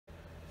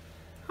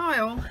Hi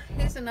all,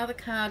 here's another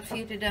card for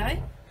you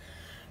today,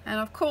 and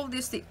I've called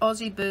this the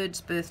Aussie Bird's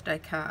birthday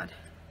card.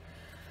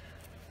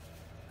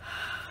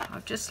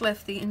 I've just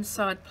left the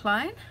inside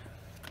plain,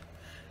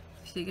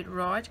 if you get it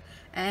right,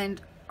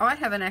 and I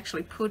haven't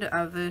actually put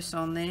a verse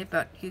on there,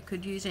 but you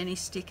could use any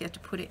sticker to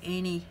put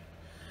any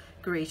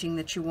greeting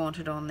that you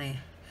wanted on there.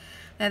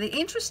 Now the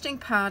interesting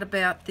part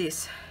about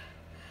this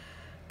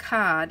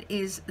card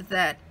is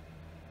that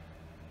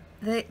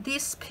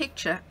this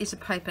picture is a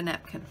paper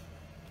napkin.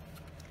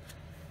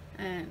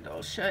 And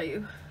I'll show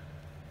you.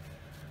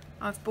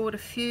 I've bought a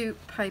few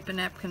paper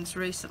napkins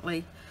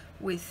recently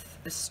with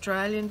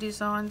Australian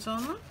designs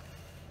on them.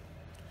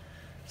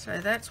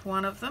 So that's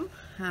one of them,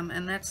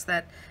 and that's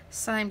that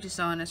same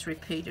design as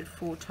repeated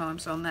 4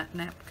 times on that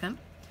napkin.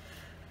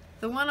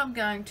 The one I'm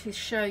going to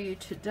show you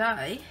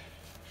today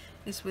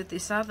is with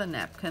this other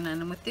napkin,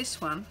 and with this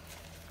one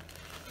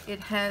it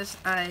has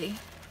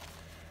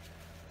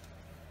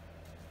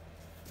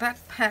that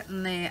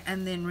pattern there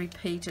and then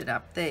repeated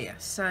up there,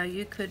 so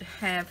you could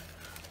have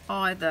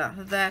either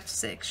that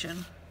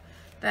section,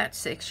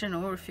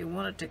 or if you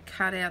wanted to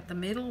cut out the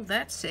middle,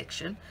 that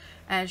section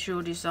as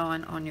your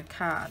design on your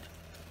card.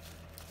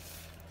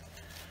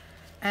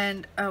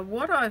 And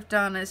what I've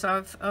done is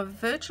I've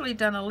virtually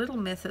done a little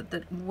method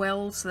that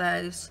welds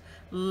those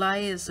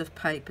layers of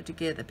paper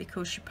together,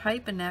 because your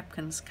paper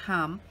napkins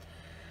come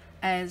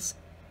as,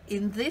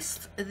 in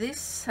this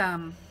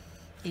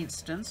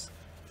instance,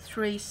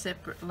 3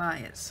 separate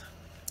layers.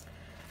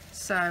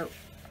 So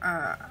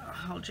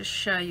I'll just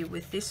show you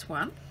with this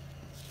one.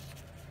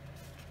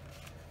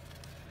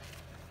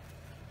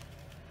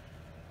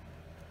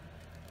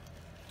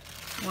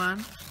 One,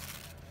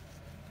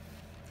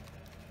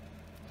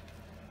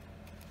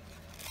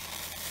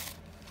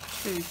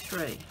 two,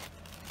 three.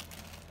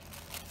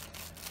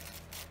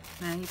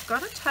 Now you've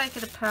got to take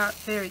it apart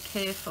very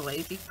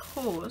carefully,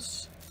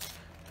 because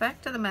the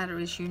fact of the matter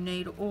is you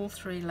need all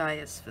 3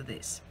 layers for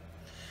this.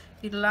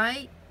 You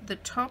lay the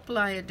top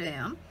layer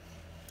down,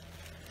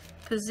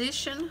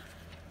 position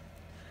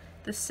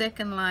the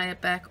second layer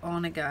back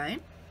on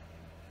again.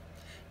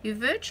 You're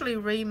virtually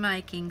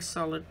remaking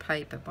solid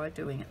paper by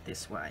doing it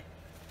this way.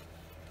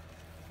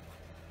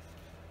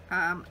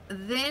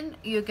 Then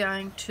you're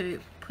going to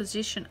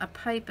position a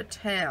paper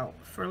towel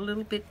for a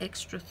little bit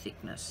extra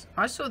thickness.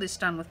 I saw this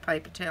done with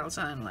paper towels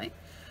only,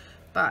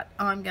 but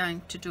I'm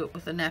going to do it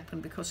with a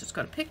napkin because it's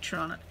got a picture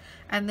on it.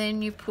 And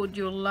then you put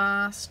your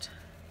last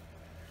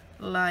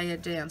layer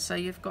down, so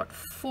you've got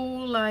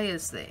 4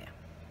 layers there.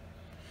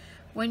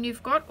 When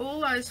you've got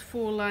all those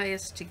 4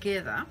 layers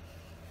together,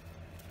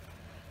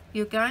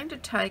 you're going to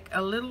take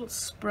a little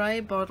spray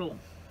bottle,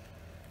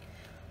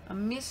 a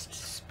mist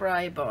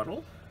spray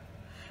bottle,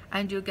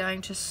 and you're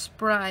going to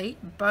spray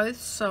both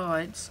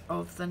sides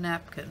of the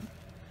napkin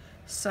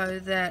so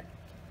that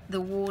the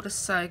water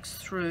soaks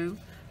through,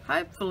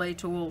 hopefully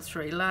to all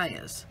 3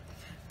 layers.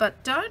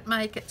 But don't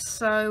make it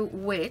so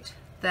wet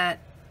that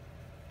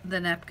the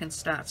napkin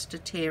starts to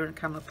tear and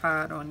come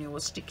apart on you,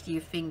 or stick to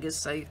your fingers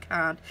so you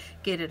can't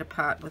get it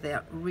apart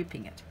without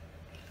ripping it.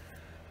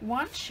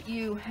 Once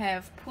you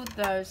have put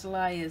those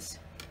layers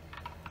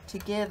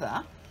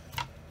together,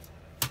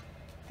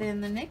 then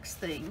the next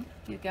thing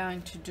you're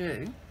going to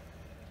do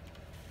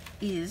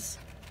is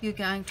you're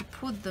going to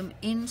put them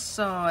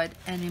inside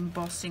an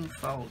embossing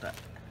folder.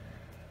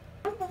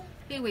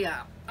 Here we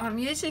are. I'm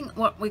using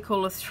what we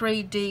call a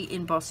 3D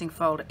embossing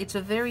folder. It's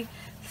a very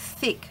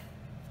thick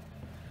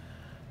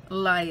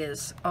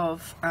layers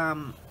of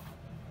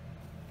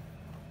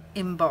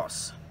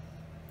emboss.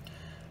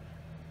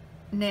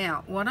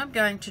 Now what I'm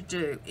going to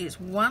do is,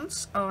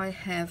 once I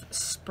have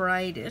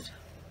sprayed it,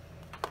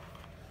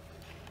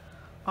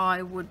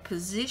 I would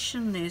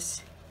position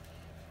this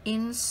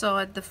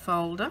inside the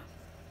folder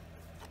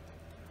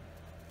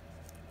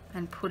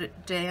and put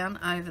it down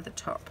over the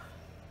top.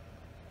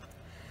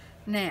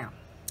 Now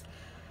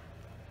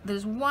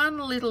there's one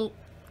little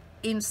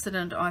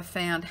incident I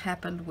found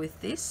happened with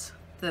this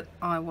that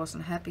I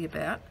wasn't happy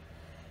about,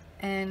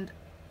 and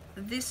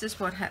this is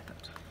what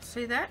happened.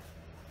 See that?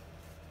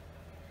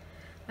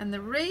 And the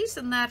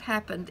reason that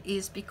happened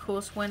is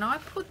because when I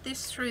put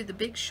this through the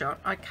Big Shot,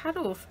 I cut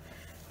off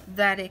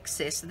that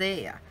excess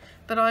there,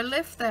 but I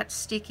left that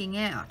sticking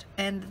out,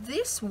 and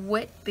this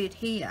wet bit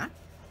here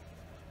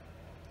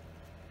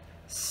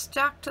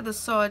stuck to the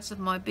sides of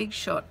my Big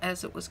Shot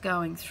as it was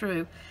going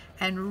through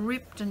and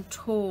ripped and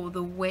tore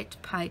the wet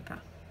paper.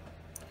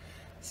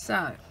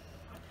 So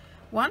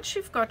once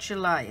you've got your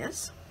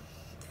layers,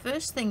 the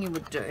first thing you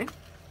would do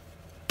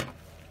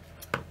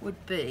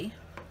would be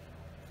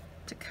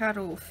to cut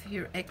off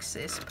your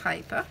excess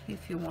paper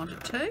if you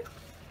wanted to.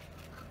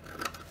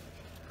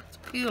 It's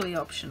purely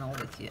optional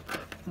with you,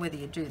 whether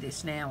you do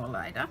this now or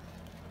later.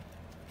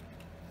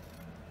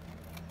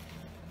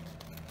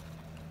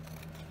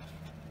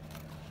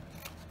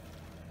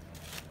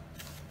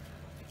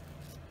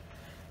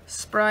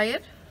 Spray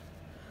it,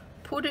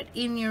 put it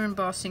in your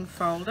embossing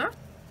folder,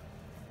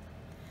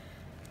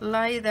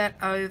 lay that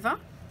over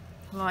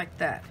like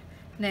that.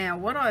 Now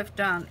what I've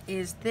done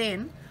is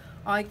then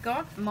I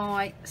got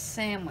my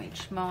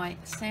sandwich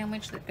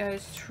that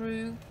goes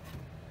through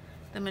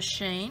the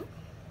machine,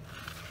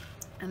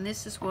 and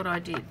this is what I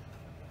did.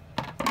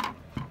 I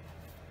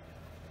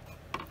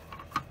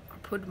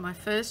put my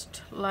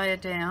first layer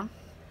down,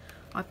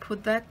 I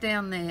put that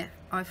down there,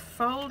 I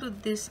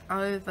folded this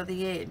over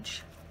the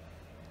edge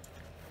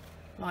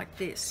like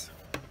this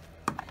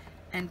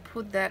and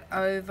put that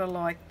over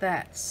like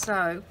that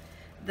so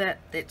that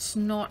it's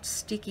not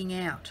sticking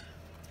out.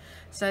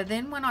 So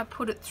then when I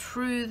put it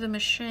through the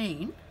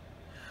machine,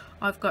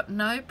 I've got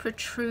no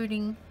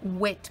protruding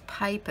wet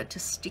paper to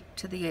stick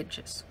to the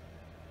edges.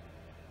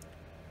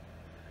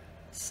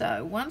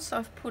 So once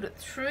I've put it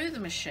through the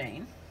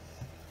machine,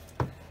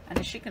 and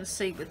as you can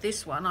see with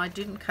this one, I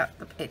didn't cut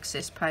the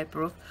excess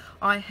paper off.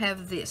 I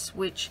have this,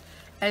 which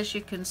as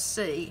you can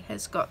see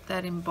has got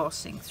that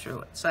embossing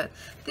through it. So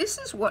this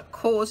is what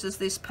causes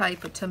this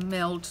paper to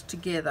meld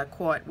together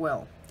quite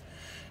well.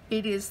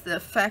 It is the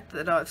fact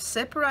that I've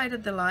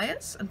separated the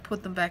layers and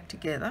put them back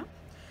together.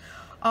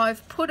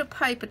 I've put a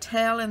paper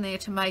towel in there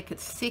to make it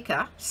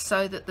thicker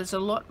so that there's a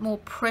lot more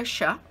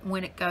pressure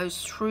when it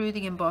goes through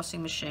the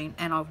embossing machine,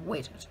 and I've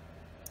wet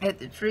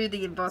it through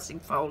the embossing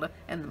folder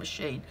and the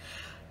machine,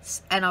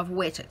 and I've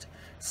wet it.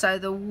 So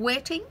the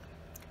wetting,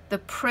 the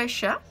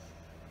pressure,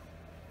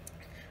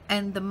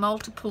 and the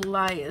multiple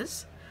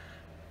layers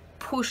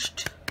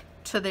pushed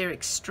to their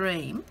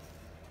extreme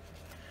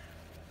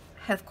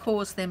have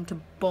caused them to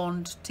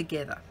bond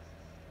together.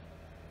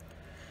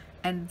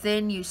 And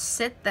then you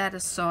set that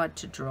aside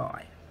to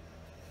dry.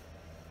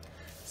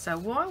 So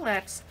while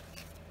that's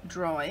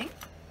drying,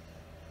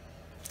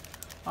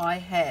 I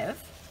have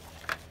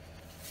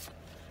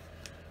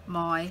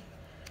my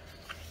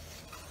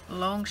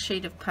long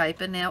sheet of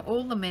paper. Now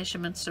all the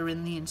measurements are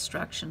in the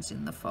instructions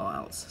in the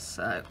files,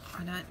 so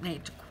I don't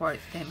need to quote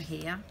them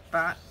here,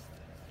 but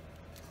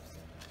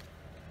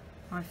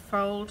I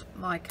fold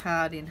my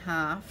card in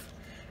half,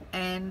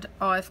 and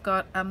I've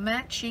got a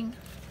matching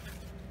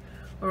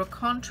or a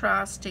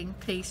contrasting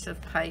piece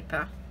of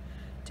paper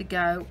to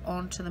go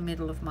onto the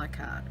middle of my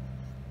card,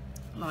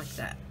 like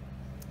that.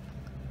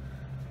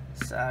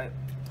 So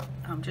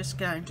I'm just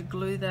going to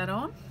glue that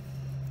on,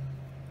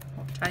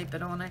 or tape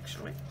it on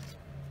actually.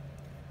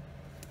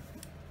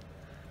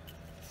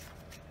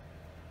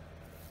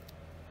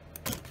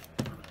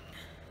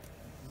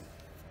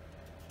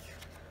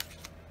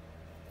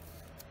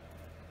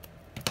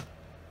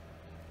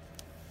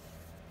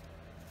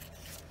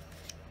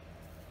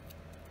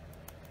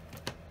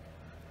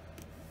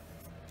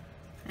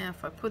 Now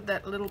if I put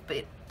that little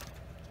bit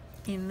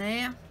in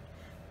there,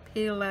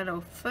 peel that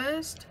off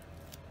first,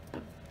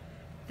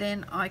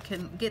 then I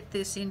can get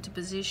this into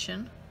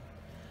position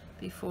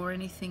before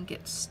anything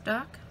gets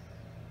stuck.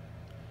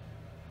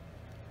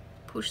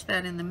 Push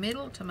that in the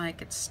middle to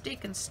make it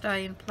stick and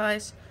stay in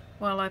place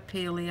while I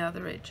peel the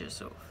other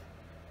edges off.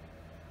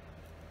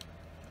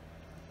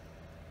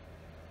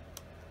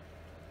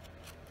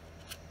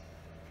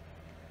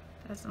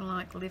 Doesn't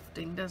like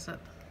lifting, does it?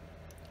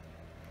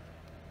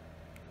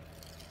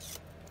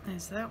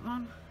 There's that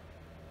one.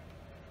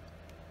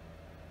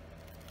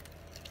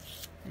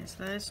 There's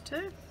those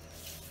two.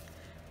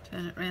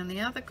 Turn it around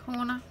the other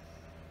corner.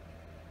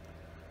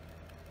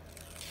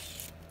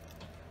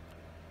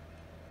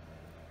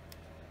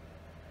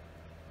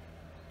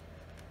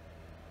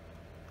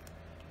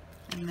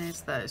 And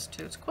there's those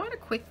two. It's quite a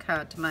quick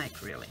card to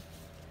make, really.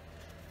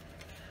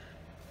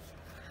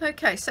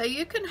 Okay, so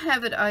you can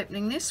have it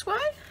opening this way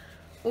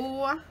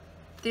or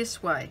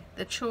this way.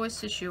 The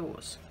choice is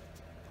yours.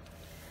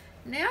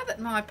 Now that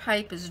my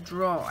paper's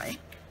dry,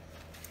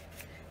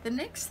 the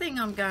next thing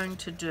I'm going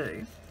to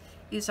do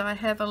is I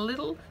have a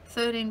little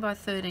 13 by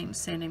 13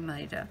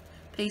 centimeter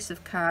piece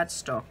of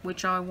cardstock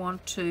which I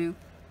want to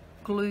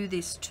glue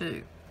this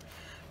to.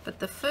 But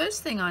the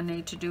first thing I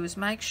need to do is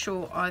make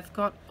sure I've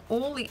got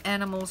all the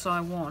animals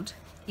I want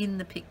in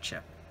the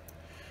picture.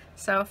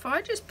 So if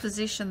I just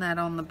position that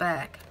on the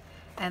back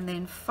and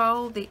then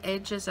fold the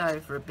edges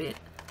over a bit,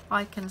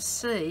 I can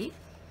see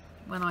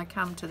when I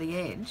come to the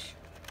edge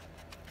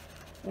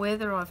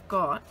whether I've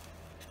got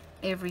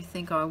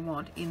everything I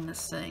want in the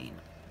scene.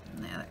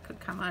 Now that could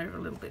come over a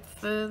little bit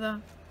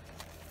further.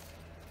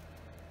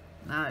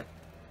 No,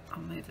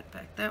 I'll move it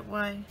back that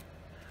way.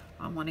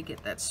 I want to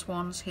get that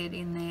swan's head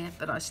in there,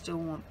 but I still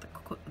want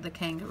the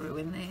kangaroo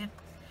in there.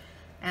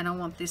 And I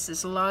want this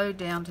as low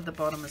down to the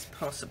bottom as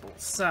possible.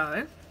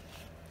 So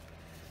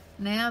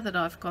now that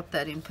I've got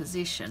that in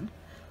position,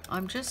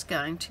 I'm just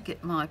going to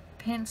get my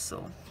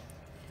pencil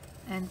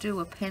and do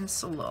a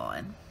pencil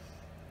line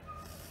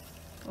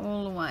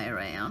all the way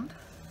around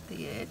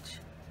the edge.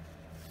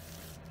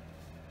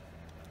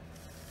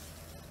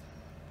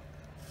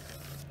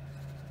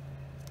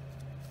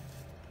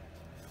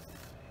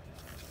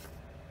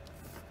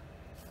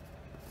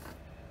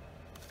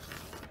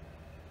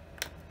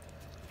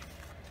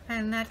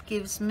 And that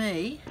gives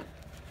me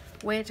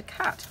where to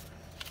cut.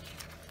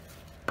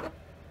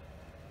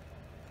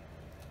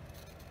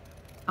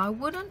 I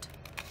wouldn't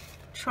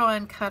try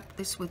and cut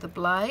this with a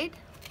blade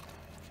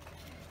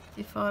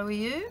if I were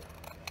you.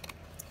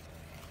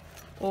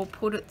 or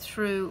put it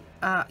through,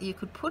 you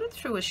could put it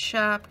through a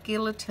sharp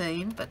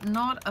guillotine, but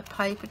not a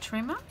paper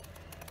trimmer,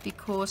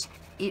 because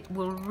it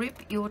will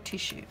rip your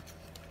tissue.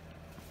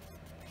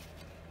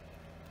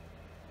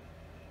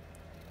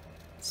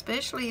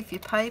 Especially if your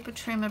paper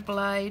trimmer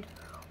blade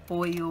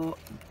or your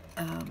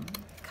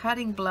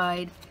cutting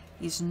blade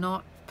is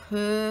not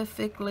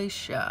perfectly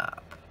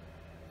sharp.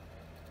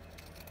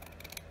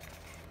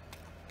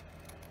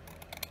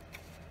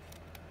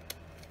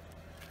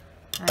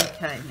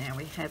 Okay, now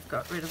we have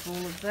got rid of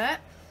all of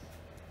that,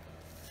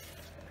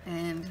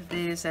 and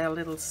there's our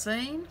little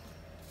seam.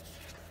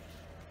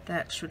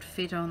 That should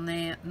fit on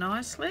there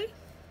nicely.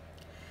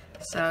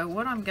 So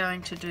what I'm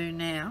going to do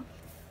now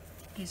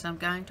is I'm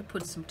going to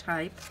put some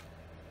tape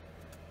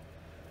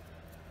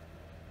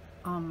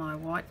on my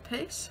white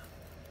piece.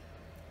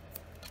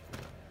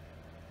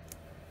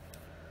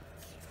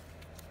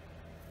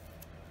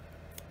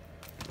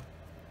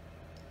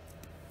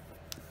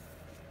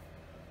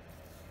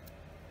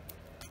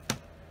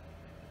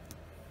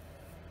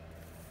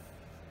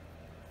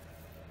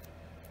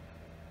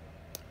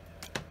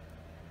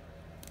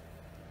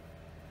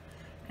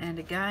 And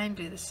again,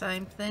 do the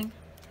same thing.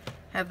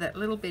 Have that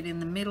little bit in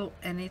the middle,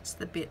 and it's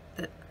the bit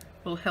that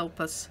will help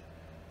us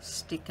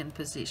stick and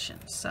position.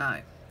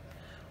 So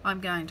I'm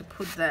going to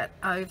put that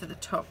over the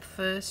top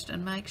first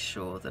and make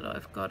sure that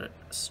I've got it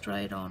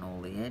straight on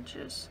all the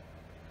edges.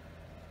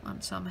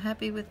 Once I'm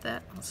happy with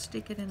that, I'll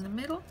stick it in the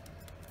middle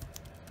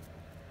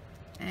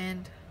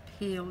and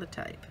peel the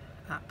tape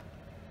up.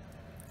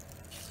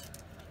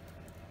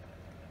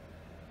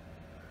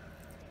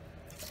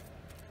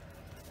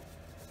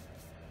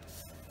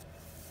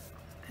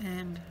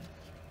 And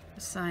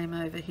the same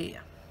over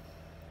here.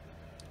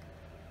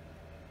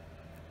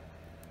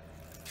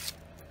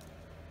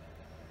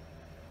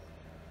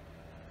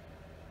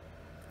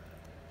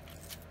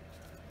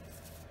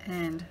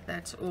 And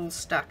that's all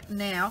stuck.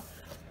 Now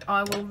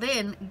I will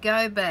then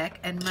go back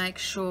and make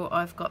sure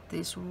I've got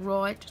this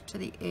right to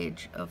the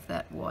edge of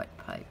that white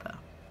paper.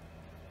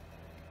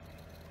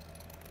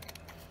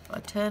 If I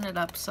turn it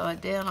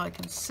upside down, I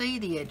can see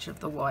the edge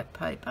of the white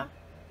paper,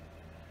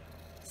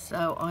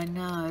 so I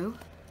know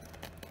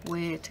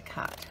where to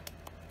cut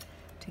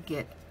to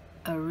get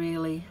a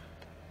really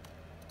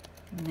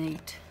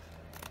neat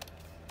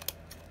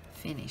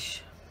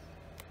finish.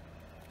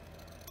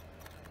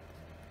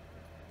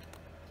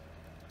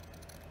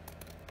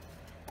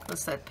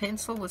 Because that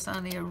pencil was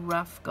only a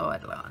rough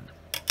guideline.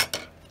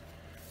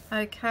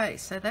 Okay,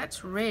 so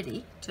that's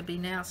ready to be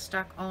now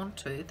stuck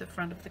onto the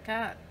front of the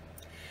card.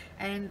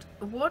 And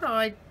what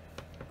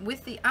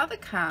with the other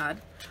card,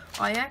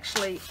 I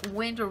actually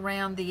went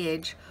around the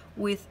edge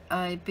with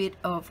a bit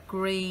of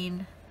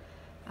green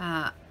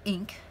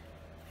ink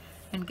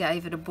and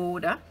gave it a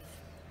border,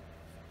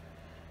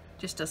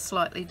 just a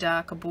slightly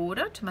darker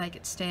border to make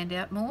it stand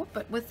out more.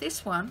 But with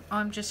this one,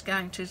 I'm just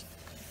going to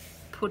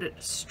put it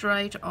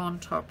straight on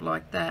top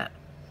like that,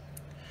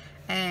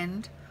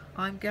 and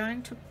I'm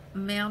going to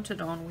mount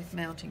it on with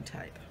mounting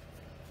tape.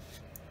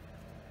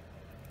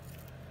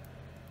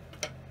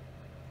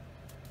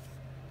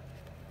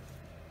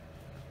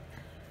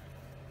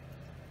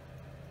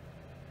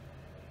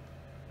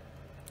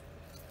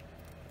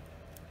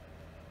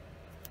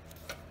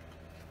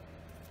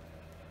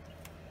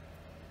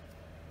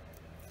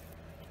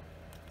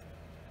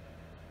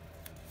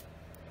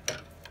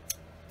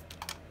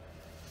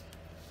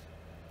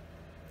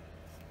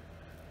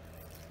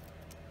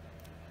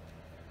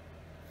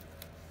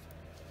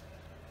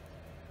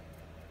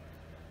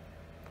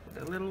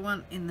 A little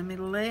one in the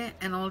middle there,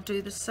 and I'll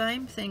do the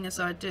same thing as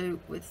I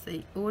do with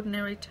the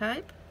ordinary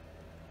tape.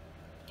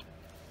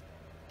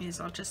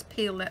 Is I'll just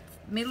peel that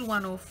middle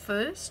one off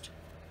first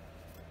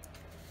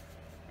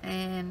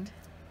and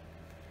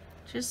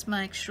just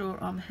make sure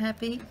I'm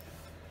happy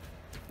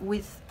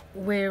with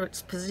where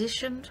it's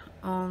positioned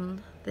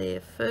on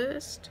there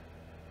first.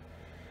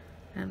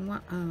 And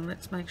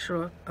let's make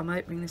sure I'm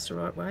opening this the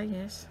right way.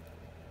 Yes.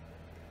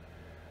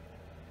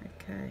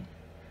 Okay.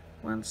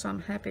 Once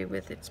I'm happy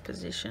with its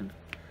position,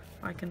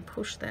 I can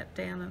push that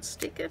down and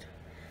stick it,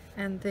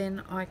 and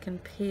then I can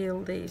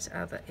peel these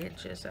other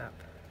edges up.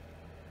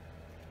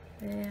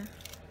 There.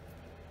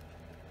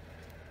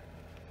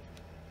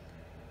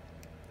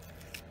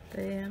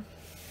 There.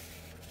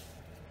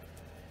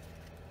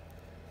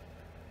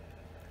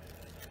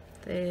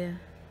 There.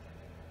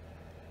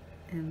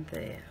 And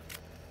there.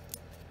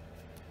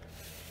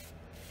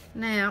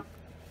 Now,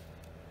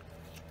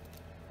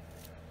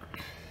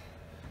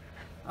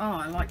 oh,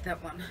 I like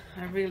that one.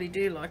 I really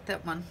do like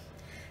that one.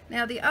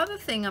 Now the other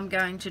thing I'm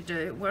going to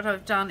do, what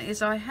I've done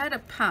is I had a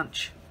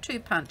punch, two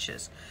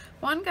punches.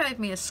 One gave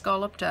me a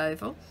scalloped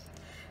oval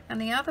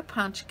and the other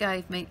punch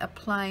gave me a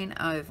plain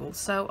oval.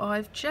 So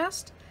I've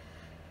just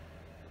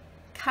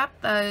cut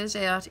those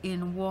out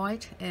in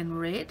white and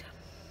red,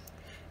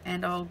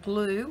 and I'll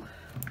glue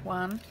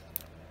one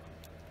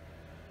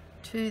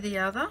to the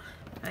other,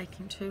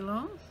 taking too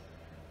long.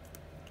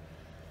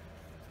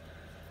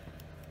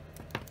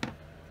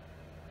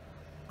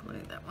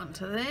 Glue that one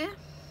to there.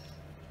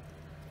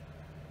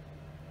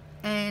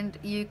 and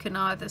you can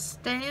either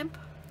stamp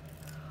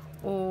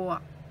or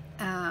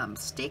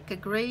stick a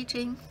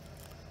greeting,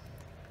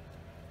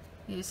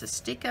 use a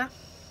sticker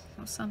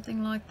or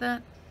something like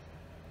that.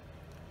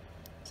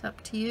 It's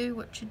up to you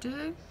what you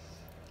do.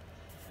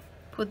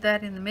 Put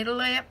that in the middle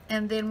there,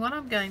 and then what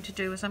I'm going to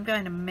do is I'm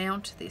going to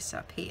mount this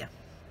up here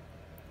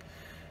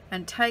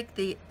and take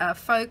the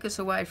focus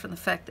away from the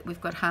fact that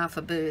we've got half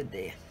a bird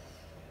there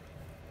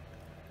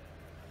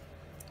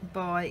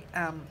by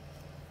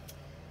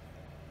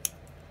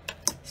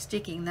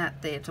sticking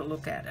that there to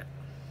look at it.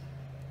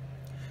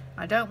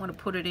 I don't want to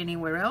put it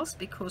anywhere else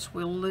because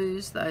we'll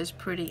lose those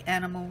pretty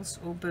animals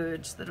or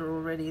birds that are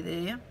already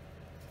there.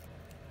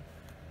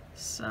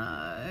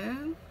 So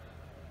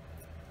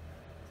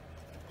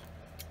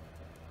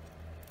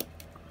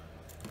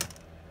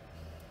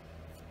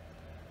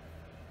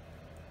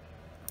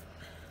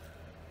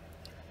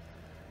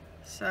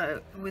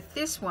with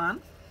this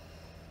one,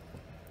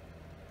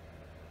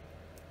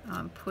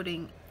 I'm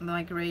putting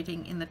my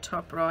greeting in the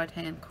top right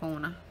hand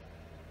corner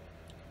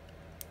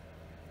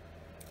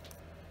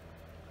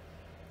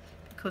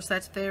because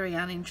that's very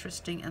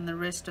uninteresting and the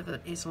rest of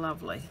it is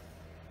lovely.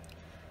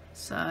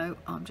 So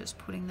I'm just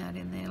putting that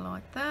in there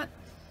like that.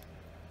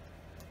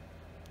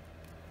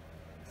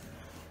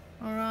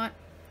 Alright,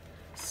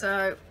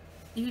 so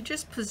you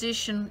just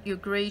position your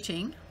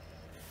greeting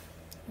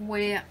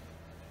where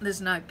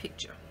there's no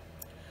picture.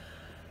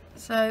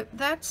 So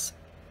that's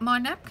my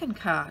napkin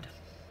card.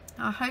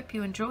 I hope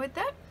you enjoyed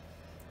that.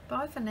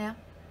 Bye for now.